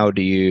team, then how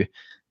do you,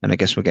 and I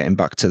guess we're getting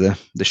back to the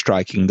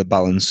striking the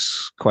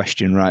balance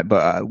question, right?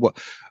 But what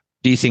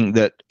do you think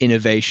that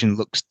innovation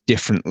looks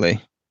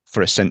differently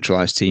for a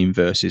centralized team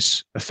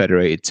versus a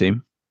federated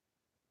team?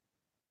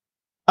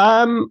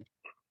 I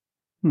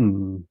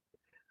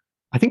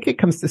think it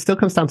still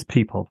comes down to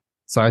people.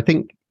 So I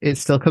think it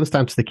still comes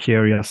down to the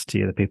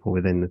curiosity of the people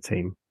within the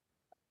team.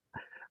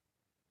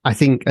 I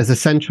think as a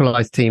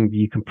centralized team,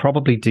 you can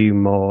probably do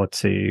more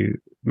to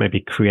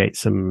maybe create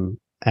some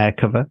air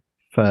cover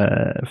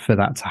for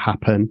that to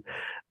happen.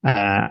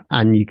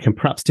 And you can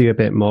perhaps do a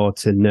bit more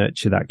to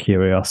nurture that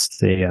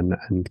curiosity and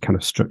kind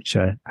of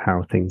structure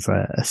how things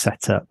are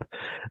set up.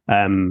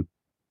 I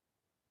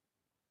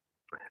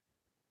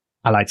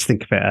like to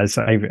think of it as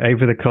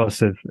over the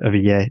course of a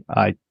year,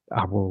 I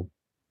will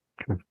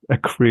kind of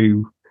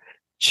accrue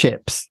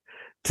chips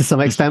to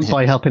some extent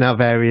by helping out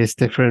various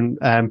different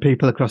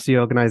people across the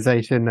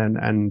organization.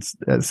 And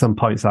at some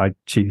points I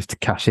choose to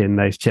cash in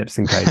those chips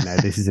and go, no,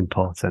 this is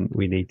important.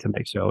 We need to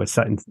make sure we're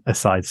setting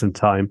aside some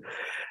time.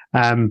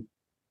 It's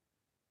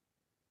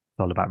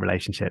all about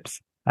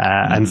relationships.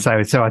 And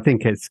so I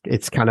think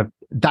it's kind of,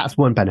 that's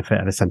one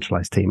benefit of a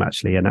centralized team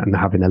actually, and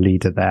having a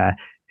leader there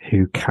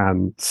who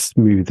can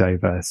smooth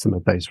over some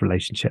of those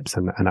relationships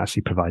and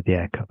actually provide the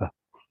air cover.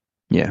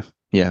 Yeah,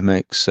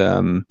 makes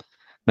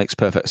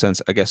perfect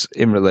sense. I guess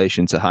in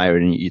relation to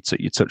hiring, you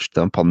touched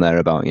upon there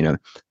about,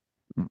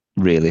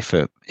 really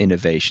for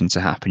innovation to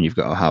happen, you've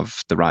got to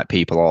have the right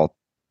people, or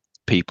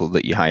people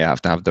that you hire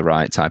have to have the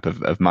right type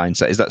of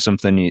mindset. Is that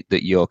something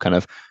that you're kind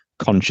of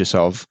conscious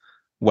of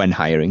when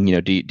hiring?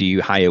 Do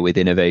you hire with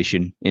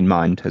innovation in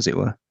mind, as it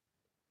were?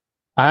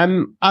 I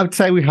would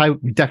say we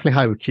definitely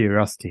hire with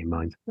curiosity in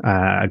mind,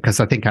 because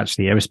I think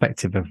actually,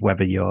 irrespective of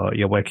whether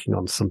you're working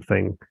on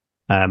something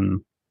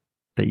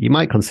that you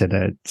might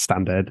consider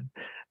standard,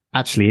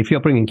 actually, if you're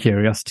bringing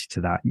curiosity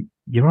to that,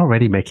 you're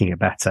already making it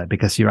better,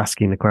 because you're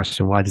asking the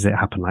question, why does it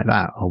happen like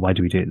that? Or why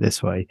do we do it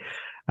this way?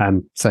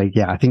 So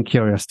yeah, I think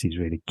curiosity is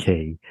really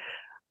key.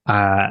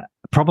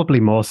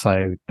 Probably more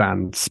so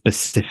than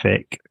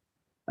specific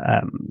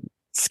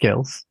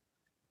skills.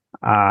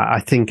 I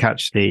think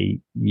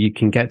actually you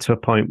can get to a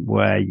point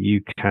where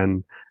you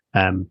can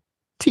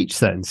teach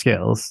certain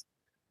skills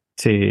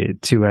to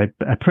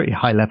a pretty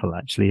high level,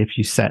 actually, if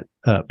you set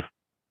up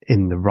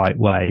in the right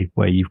way,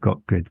 where you've got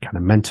good kind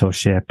of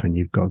mentorship and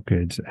you've got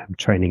good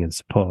training and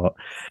support.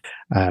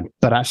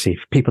 But actually,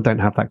 if people don't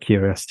have that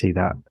curiosity,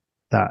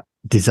 that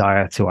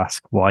desire to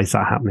ask, why is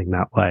that happening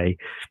that way?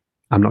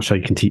 I'm not sure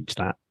you can teach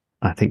that.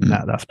 I think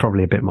that's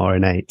probably a bit more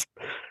innate.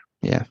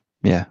 Yeah,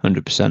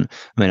 100%.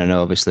 I mean, I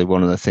know obviously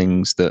one of the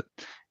things that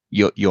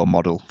your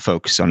model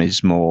focuses on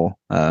is more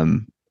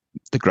the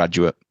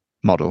graduate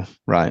model,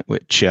 right?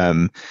 Which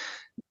I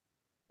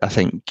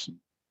think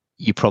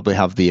you probably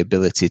have the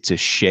ability to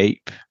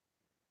shape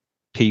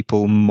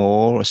people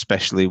more,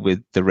 especially with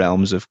the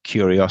realms of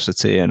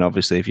curiosity. And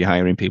obviously, if you're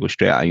hiring people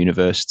straight out of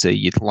university,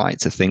 you'd like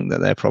to think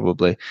that they're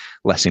probably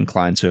less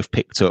inclined to have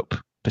picked up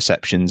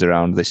perceptions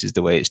around this is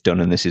the way it's done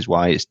and this is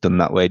why it's done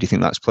that way. Do you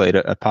think that's played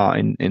a part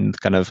in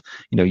kind of,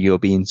 you're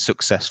being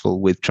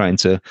successful with trying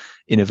to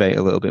innovate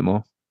a little bit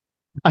more?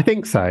 I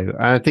think so.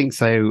 I think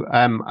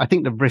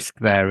the risk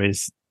there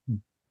is,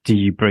 do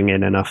you bring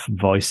in enough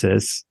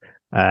voices?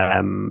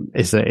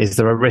 Is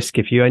there a risk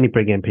if you only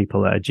bring in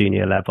people at a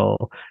junior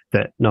level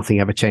that nothing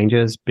ever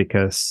changes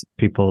because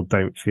people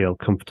don't feel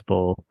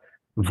comfortable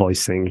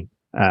voicing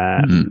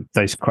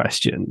those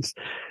questions?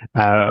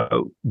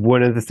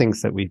 One of the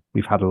things that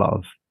we've had a lot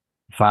of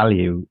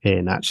value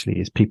in actually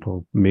is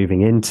people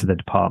moving into the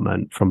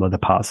department from other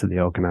parts of the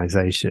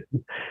organization.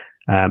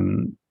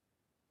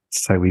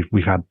 So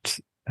we've had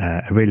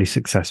a really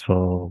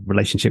successful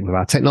relationship with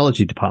our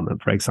technology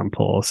department, for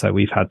example. So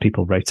we've had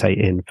people rotate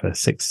in for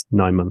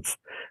 6-9 month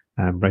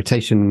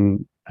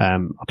rotation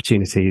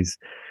opportunities.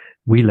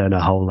 We learn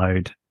a whole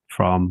load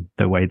from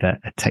the way that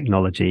a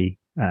technology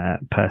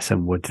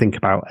person would think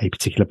about a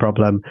particular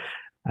problem.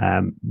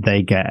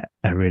 They get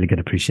a really good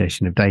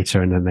appreciation of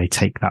data, and then they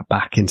take that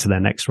back into their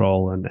next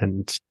role,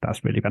 and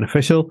that's really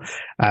beneficial.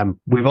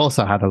 We've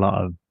also had a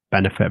lot of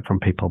benefit from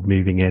people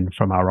moving in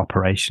from our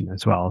operation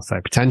as well.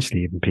 So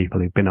potentially even people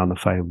who've been on the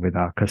phone with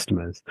our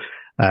customers.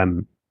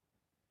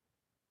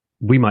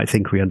 We might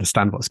think we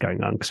understand what's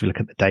going on because we look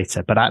at the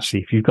data, but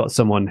actually if you've got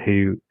someone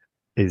who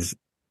is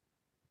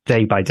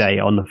day by day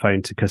on the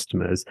phone to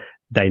customers,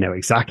 they know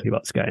exactly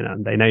what's going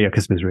on. They know your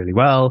customers really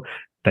well.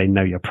 They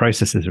know your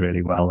processes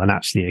really well. And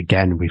actually,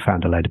 again, we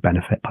found a load of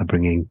benefit by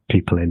bringing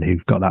people in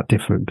who've got that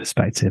different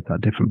perspective,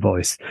 that different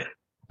voice.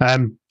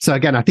 So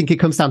again, I think it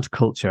comes down to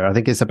culture. I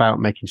think it's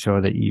about making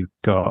sure that you've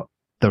got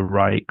the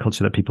right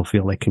culture, that people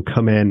feel they can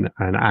come in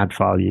and add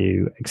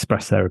value,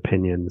 express their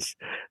opinions,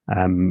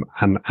 and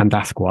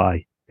ask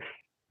why.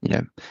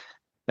 Yeah.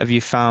 Have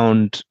you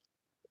found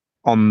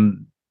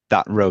on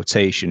that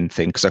rotation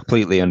thing, because I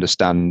completely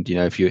understand,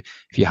 if you're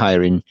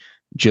hiring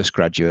just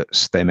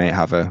graduates. They may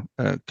have a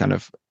kind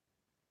of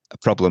a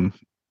problem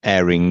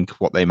airing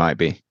what they might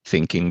be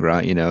thinking,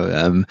 right?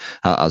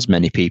 As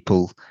many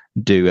people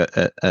do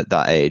at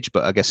that age.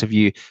 But I guess have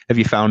you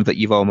found that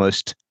you've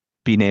almost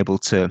been able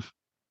to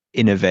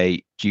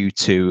innovate due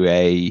to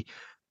a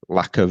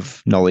lack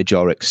of knowledge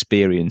or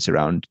experience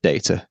around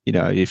data?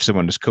 If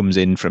someone just comes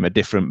in from a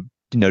different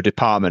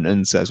department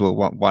and says, well,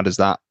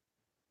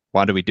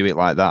 why do we do it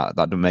like that?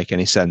 That doesn't make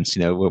any sense.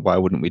 Why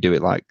wouldn't we do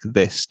it like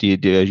this? Does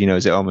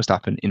it almost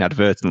happen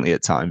inadvertently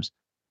at times?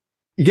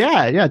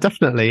 Yeah,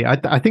 definitely.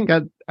 I think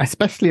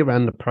especially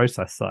around the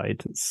process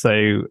side.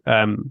 So,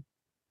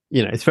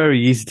 it's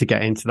very easy to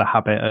get into the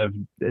habit of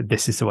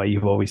this is the way you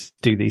always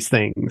do these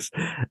things.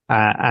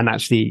 And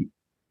actually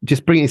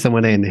just bringing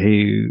someone in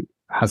who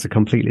has a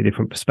completely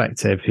different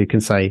perspective, who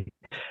can say,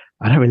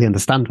 I don't really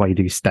understand why you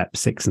do step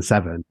 6 and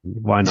 7.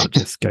 Why not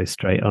just go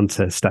straight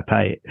onto step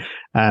 8?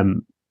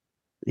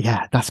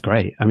 Yeah, that's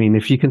great. I mean,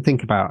 if you can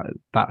think about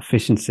that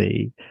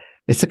efficiency,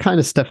 it's the kind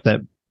of stuff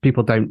that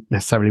people don't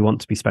necessarily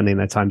want to be spending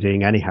their time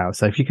doing anyhow.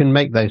 So if you can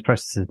make those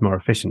processes more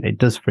efficient, it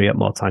does free up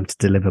more time to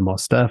deliver more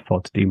stuff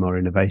or to do more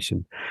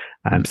innovation.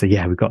 So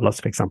yeah, we've got lots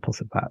of examples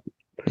of that.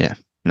 Yeah,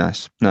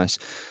 nice.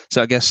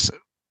 So I guess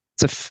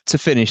to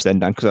finish then,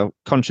 Dan, because I'm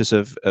conscious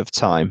of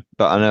time,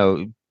 but I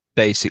know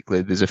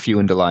basically there's a few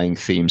underlying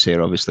themes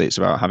here. Obviously, it's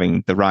about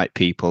having the right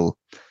people,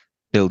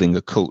 building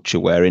a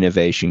culture where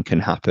innovation can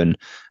happen,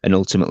 and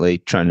ultimately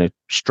trying to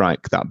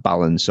strike that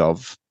balance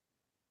of,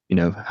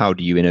 how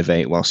do you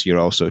innovate whilst you're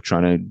also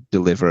trying to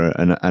deliver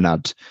and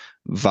add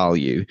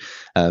value?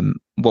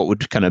 What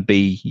would kind of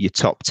be your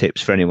top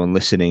tips for anyone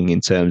listening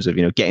in terms of,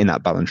 getting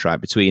that balance right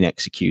between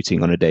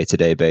executing on a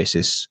day-to-day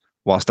basis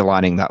whilst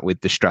aligning that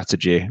with the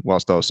strategy,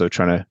 whilst also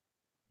trying to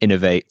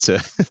innovate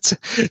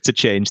to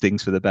change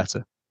things for the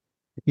better?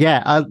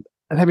 Yeah,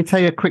 let me tell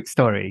you a quick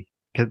story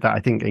that I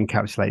think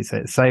encapsulates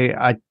it. So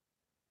I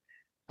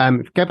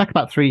go back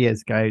about 3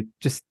 years ago,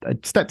 I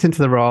stepped into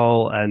the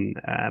role and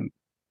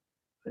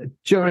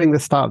during the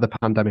start of the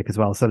pandemic as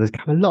well. So there's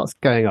kind of lots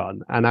going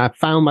on, and I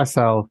found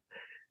myself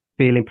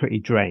feeling pretty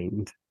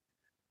drained.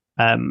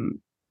 And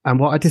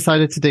what I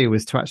decided to do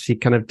was to actually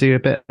kind of do a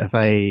bit of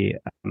a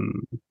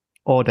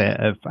audit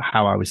of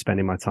how I was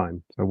spending my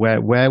time. So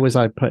where was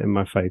I putting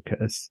my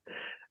focus?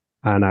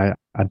 And I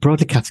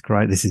broadly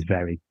categorized, this is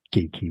very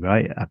geeky,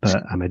 right?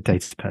 But I'm a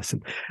data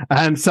person.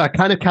 So I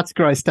kind of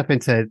categorized stuff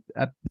into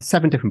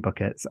 7 different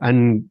buckets.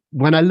 And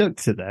when I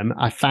looked at them,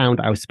 I found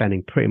I was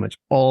spending pretty much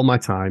all my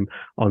time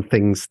on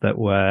things that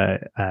were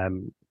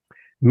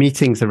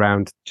meetings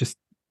around just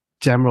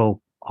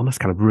general, almost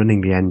kind of running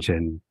the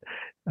engine,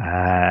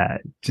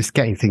 just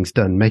getting things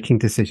done, making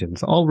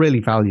decisions, all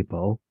really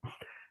valuable.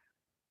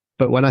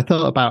 But when I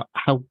thought about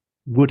how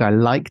would I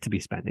like to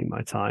be spending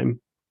my time,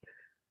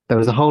 there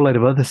was a whole load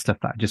of other stuff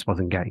that I just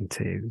wasn't getting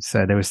to.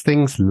 So there was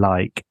things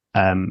like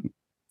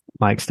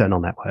my external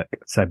network.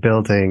 So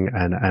building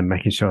and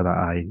making sure that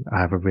I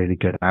have a really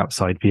good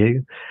outside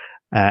view.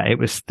 It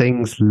was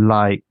things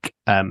like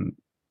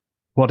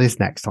what is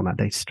next on that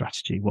data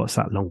strategy? What's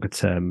that longer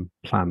term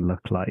plan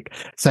look like?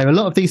 So a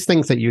lot of these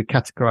things that you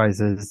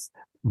categorize as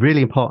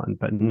really important,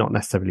 but not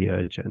necessarily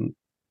urgent.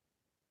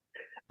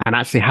 And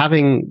actually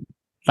having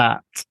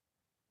that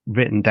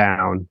written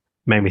down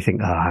made me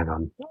think, oh, hang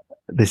on,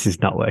 this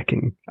is not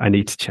working. I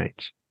need to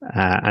change.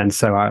 And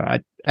so I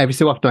every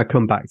so often I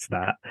come back to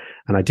that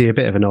and I do a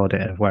bit of an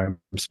audit of where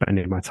I'm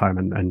spending my time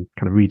and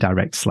kind of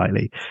redirect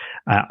slightly.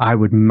 I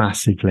would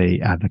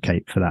massively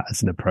advocate for that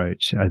as an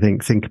approach. I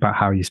think about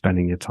how you're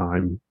spending your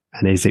time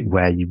and is it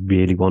where you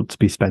really want to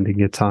be spending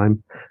your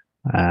time?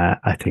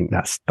 I think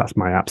that's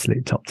my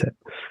absolute top tip.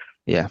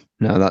 Yeah,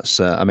 no, that's,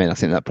 I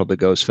think that probably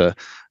goes for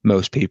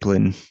most people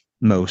in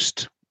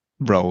most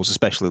roles,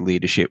 especially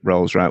leadership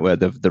roles, right? Where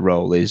the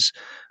role is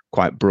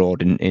quite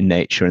broad in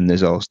nature, and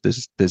there's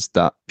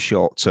that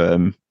short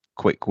term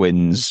quick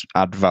wins,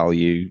 add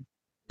value,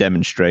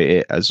 demonstrate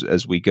it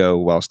as we go,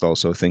 whilst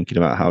also thinking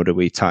about how do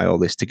we tie all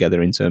this together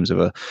in terms of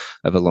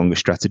a longer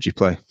strategy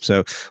play.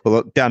 So, well,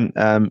 look, Dan,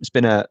 it's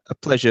been a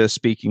pleasure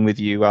speaking with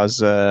you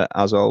as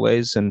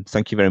always, and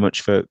thank you very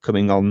much for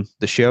coming on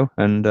the show.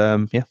 And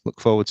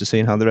look forward to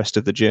seeing how the rest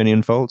of the journey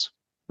unfolds.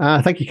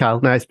 Thank you, Kyle.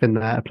 No, it's been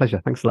a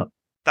pleasure. Thanks a lot.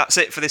 That's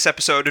it for this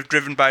episode of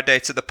Driven by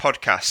Data, the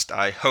podcast.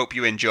 I hope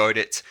you enjoyed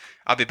it.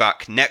 I'll be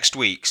back next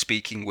week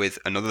speaking with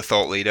another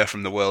thought leader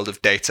from the world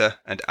of data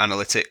and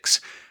analytics.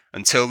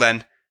 Until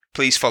then,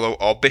 please follow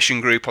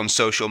Orbition Group on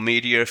social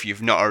media if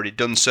you've not already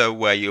done so,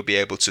 where you'll be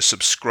able to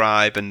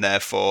subscribe and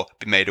therefore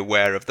be made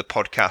aware of the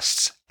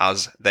podcasts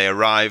as they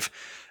arrive.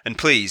 And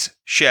please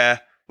share,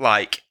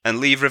 like,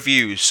 and leave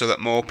reviews so that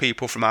more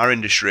people from our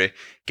industry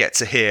get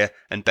to hear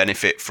and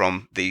benefit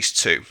from these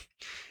too.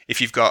 If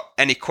you've got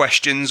any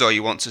questions or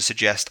you want to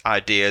suggest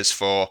ideas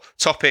for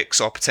topics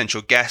or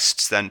potential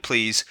guests, then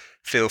please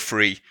feel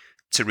free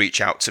to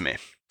reach out to me.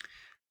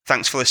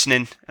 Thanks for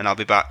listening, and I'll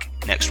be back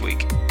next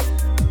week.